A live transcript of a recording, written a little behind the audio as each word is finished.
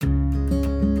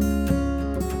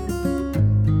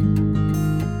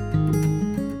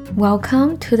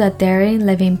Welcome to the Daring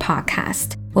Living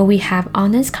podcast, where we have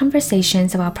honest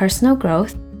conversations about personal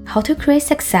growth, how to create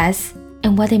success,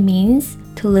 and what it means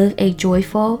to live a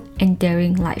joyful and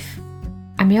daring life.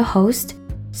 I'm your host,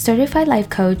 certified life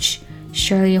coach,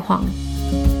 Shirley Huang.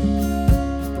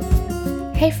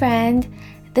 Hey friend,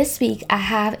 this week I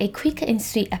have a quick and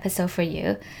sweet episode for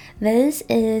you. This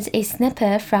is a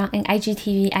snippet from an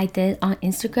IGTV I did on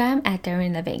Instagram at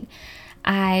Daring Living.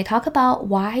 I talk about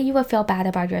why you will feel bad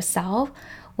about yourself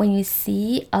when you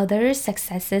see others'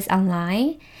 successes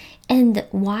online and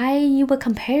why you would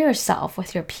compare yourself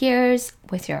with your peers,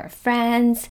 with your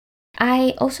friends.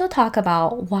 I also talk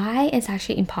about why it's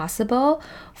actually impossible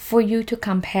for you to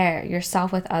compare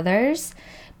yourself with others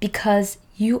because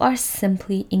you are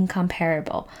simply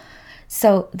incomparable.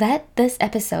 So let this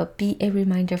episode be a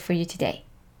reminder for you today.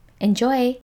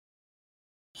 Enjoy!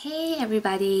 Hey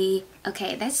everybody!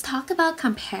 Okay, let's talk about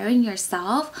comparing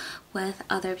yourself with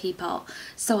other people.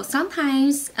 So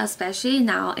sometimes, especially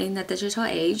now in the digital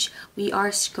age, we are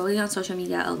scrolling on social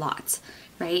media a lot,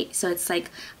 right? So it's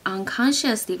like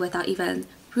unconsciously, without even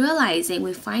realizing,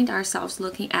 we find ourselves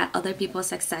looking at other people's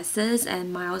successes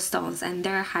and milestones and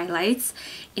their highlights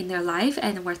in their life,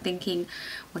 and we're thinking,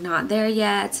 we're not there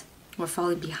yet, we're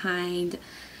falling behind.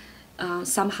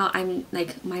 Somehow I'm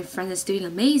like, my friend is doing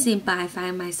amazing, but I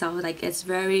find myself like it's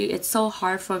so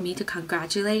hard for me to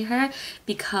congratulate her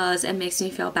because it makes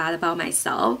me feel bad about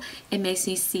myself. It makes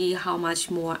me see how much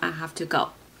more I have to go.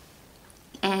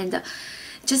 And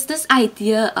just this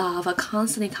idea of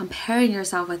constantly comparing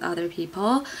yourself with other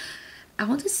people, I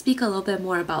want to speak a little bit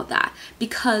more about that,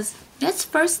 because let's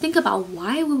first think about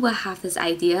why we will have this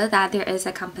idea that there is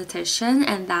a competition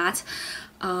and that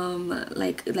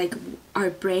like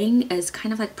our brain is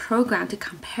kind of like programmed to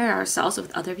compare ourselves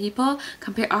with other people,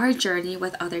 compare our journey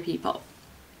with other people.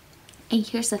 And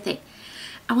here's the thing.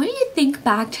 I want you to think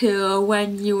back to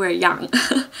when you were young,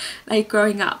 like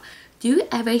growing up. Do you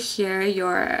ever hear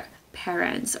your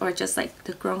parents or just like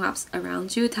the grown-ups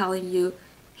around you telling you,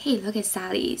 hey, look at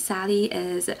Sally. Sally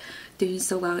is doing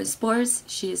so well in sports.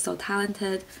 She is so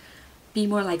talented. Be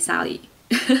more like Sally.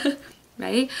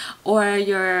 Right? Or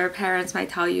your parents might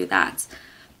tell you that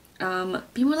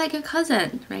be more like your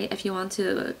cousin, right? If you want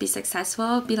to be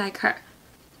successful, be like her.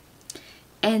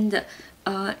 And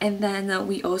then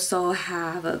we also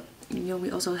have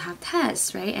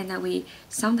tests, right? And then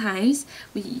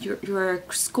your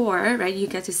score, right? You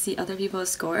get to see other people's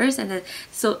scores, and then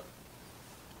so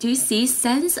do you see,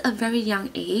 since a very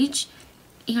young age,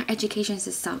 in our education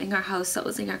system, in our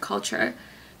households, in our culture,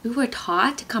 we were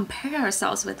taught to compare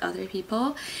ourselves with other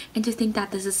people and to think that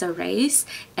this is a race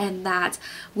and that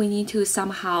we need to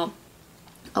somehow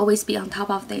always be on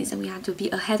top of things and we have to be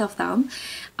ahead of them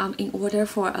in order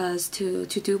for us to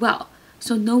do well.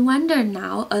 So no wonder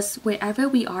now, us wherever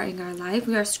we are in our life,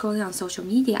 we are scrolling on social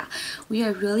media. We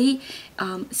are really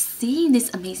seeing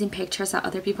these amazing pictures that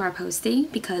other people are posting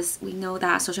because we know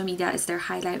that social media is their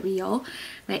highlight reel,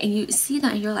 right? And you see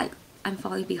that and you're like, I'm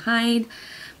falling behind.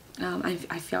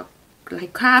 I feel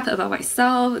like crap about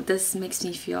myself. This makes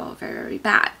me feel very, very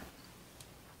bad.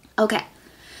 Okay,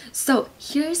 so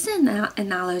here's an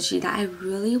analogy that I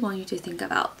really want you to think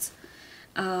about.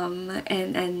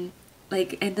 And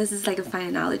this is like a fun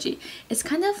analogy. It's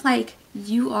kind of like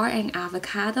you are an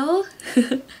avocado.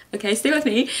 Okay, stay with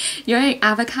me. You're an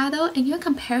avocado and you're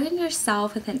comparing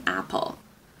yourself with an apple.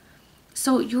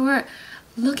 So you're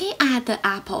looking at the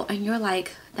apple and you're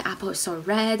like, the apple is so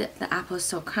red, the apple is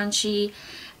so crunchy,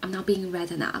 I'm not being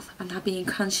red enough, I'm not being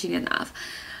crunchy enough.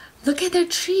 Look at their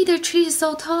tree is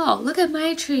so tall, look at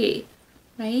my tree,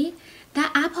 right?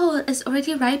 That apple is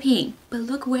already ripening, but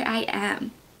look where I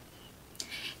am.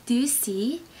 Do you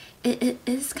see? It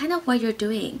is kind of what you're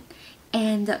doing.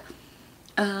 And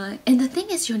the thing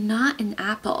is, you're not an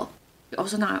apple, you're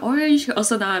also not an orange, you're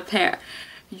also not a pear.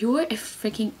 You're a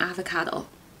freaking avocado.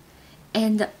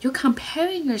 And you're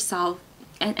comparing yourself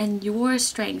and your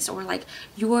strengths or like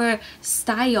your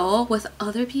style with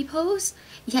other people's,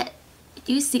 yet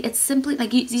you see it's simply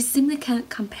like you simply can't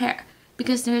compare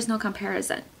because there is no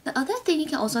comparison. The other thing you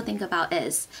can also think about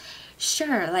is,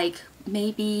 sure, like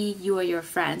maybe you or your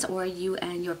friends or you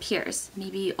and your peers,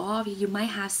 maybe all of you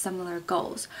might have similar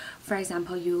goals. For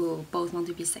example, you both want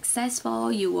to be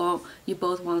successful, you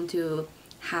both want to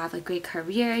have a great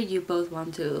career, you both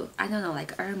want to, I don't know,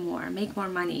 like earn more, make more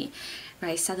money,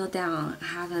 right? Settle down,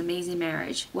 have an amazing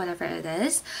marriage, whatever it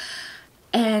is.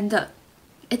 And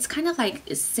it's kind of like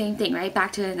the same thing, right?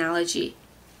 Back to the analogy.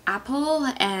 Apple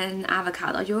and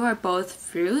avocado, you are both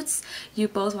fruits. You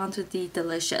both want to be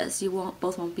delicious. You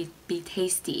both want to be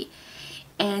tasty.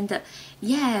 And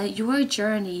yeah, your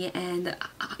journey and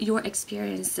your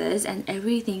experiences and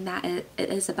everything that it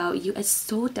is about you is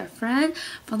so different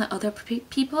from the other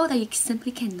people that you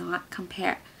simply cannot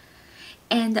compare.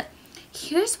 And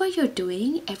here's what you're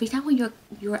doing every time when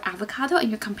you're avocado and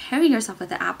you're comparing yourself with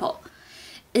the apple,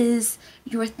 is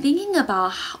you're thinking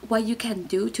about what you can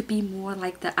do to be more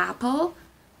like the apple.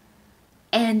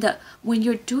 And when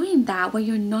you're doing that, what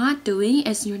you're not doing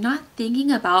is you're not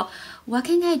thinking about what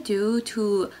can I do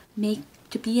to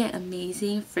be an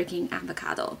amazing freaking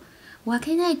avocado? What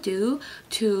can I do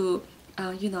to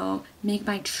make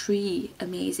my tree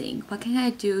amazing? What can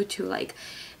I do to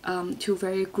to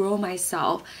really grow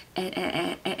myself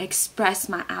and express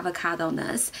my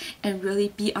avocado-ness and really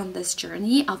be on this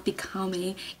journey of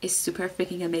becoming a super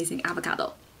freaking amazing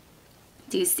avocado?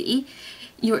 Do you see?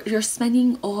 You're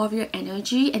spending all of your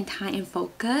energy and time and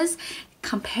focus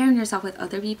comparing yourself with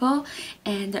other people,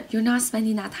 and you're not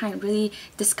spending that time really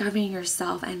discovering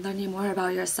yourself and learning more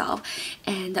about yourself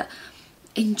and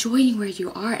enjoying where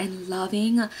you are and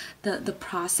loving the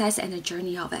process and the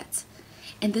journey of it.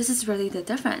 And this is really the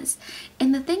difference.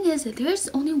 And the thing is, there's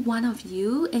only one of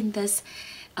you in this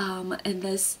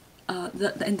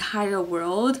the entire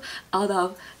world out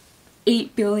of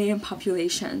 8 billion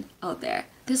population out there.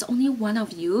 There's only one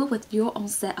of you with your own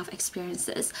set of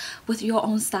experiences, with your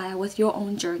own style, with your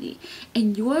own journey.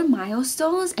 And your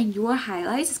milestones and your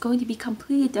highlights is going to be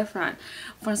completely different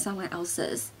from someone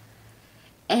else's.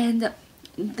 And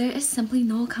there is simply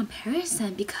no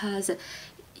comparison because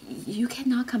you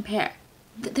cannot compare.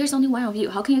 There's only one of you.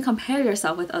 How can you compare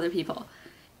yourself with other people?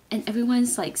 And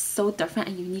everyone's like so different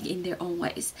and unique in their own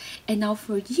ways. And now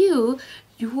for you,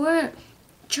 your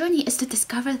journey is to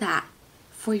discover that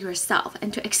for yourself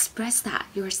and to express that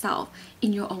yourself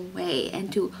in your own way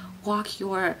and to walk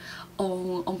your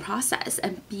own process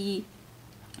and be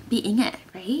in it,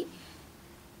 right?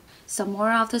 So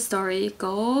moral of the story,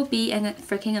 go be a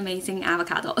freaking amazing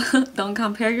avocado. Don't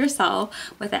compare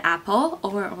yourself with an apple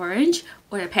or an orange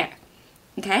or a pear,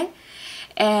 okay?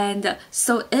 And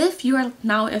so if you're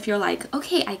like,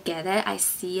 okay, I get it, I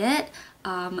see it,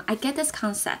 I get this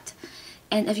concept.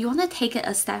 And if you want to take it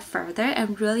a step further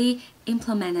and really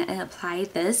implement it and apply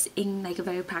this in like a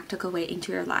very practical way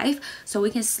into your life, so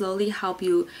we can slowly help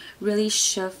you really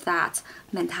shift that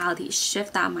mentality,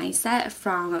 shift that mindset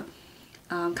from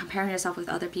comparing yourself with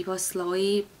other people,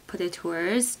 slowly put it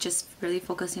towards just really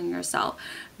focusing on yourself,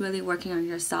 really working on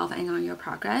yourself and on your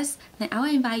progress, then I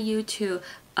will invite you to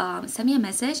send me a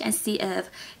message and see if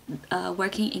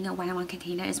working in a one-on-one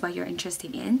container is what you're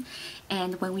interested in.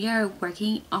 And when we are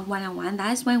working on one-on-one,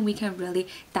 that's when we can really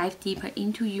dive deeper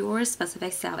into your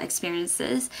specific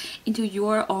self-experiences, into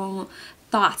your own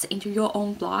thoughts, into your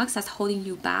own blocks that's holding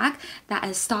you back, that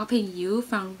is stopping you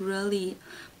from really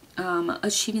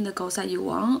achieving the goals that you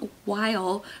want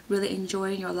while really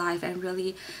enjoying your life and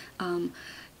really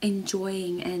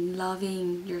enjoying and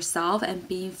loving yourself and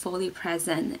being fully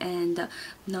present and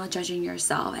not judging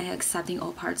yourself and accepting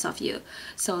all parts of you.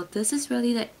 So this is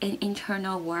really an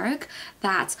internal work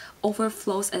that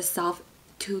overflows itself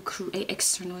to create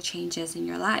external changes in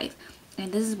your life.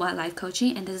 And this is what life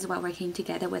coaching and this is what working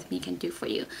together with me can do for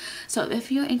you. So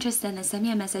if you're interested, then send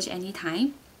me a message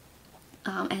anytime.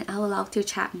 And I would love to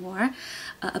chat more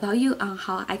about you on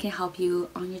how I can help you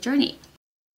on your journey.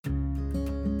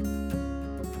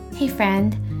 Hey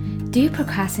friend, do you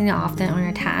procrastinate often on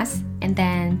your tasks and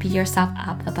then beat yourself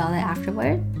up about it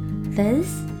afterward? This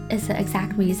is the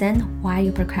exact reason why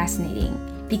you're procrastinating.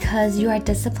 Because you are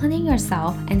disciplining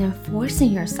yourself and then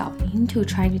forcing yourself into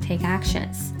trying to take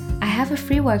actions. I have a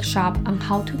free workshop on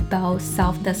how to build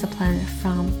self-discipline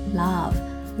from love.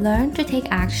 Learn to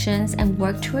take actions and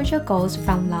work towards your goals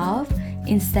from love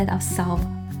instead of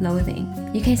self-loathing.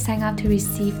 You can sign up to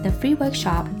receive the free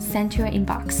workshop sent to your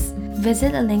inbox.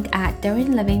 Visit the link at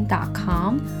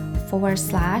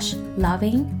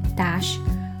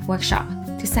darinliving.com/loving-workshop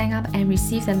to sign up and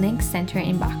receive the link sent to your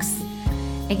inbox.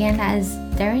 Again, that is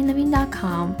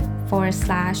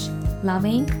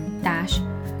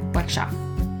darinliving.com/loving-workshop.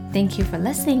 Thank you for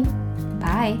listening.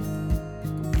 Bye.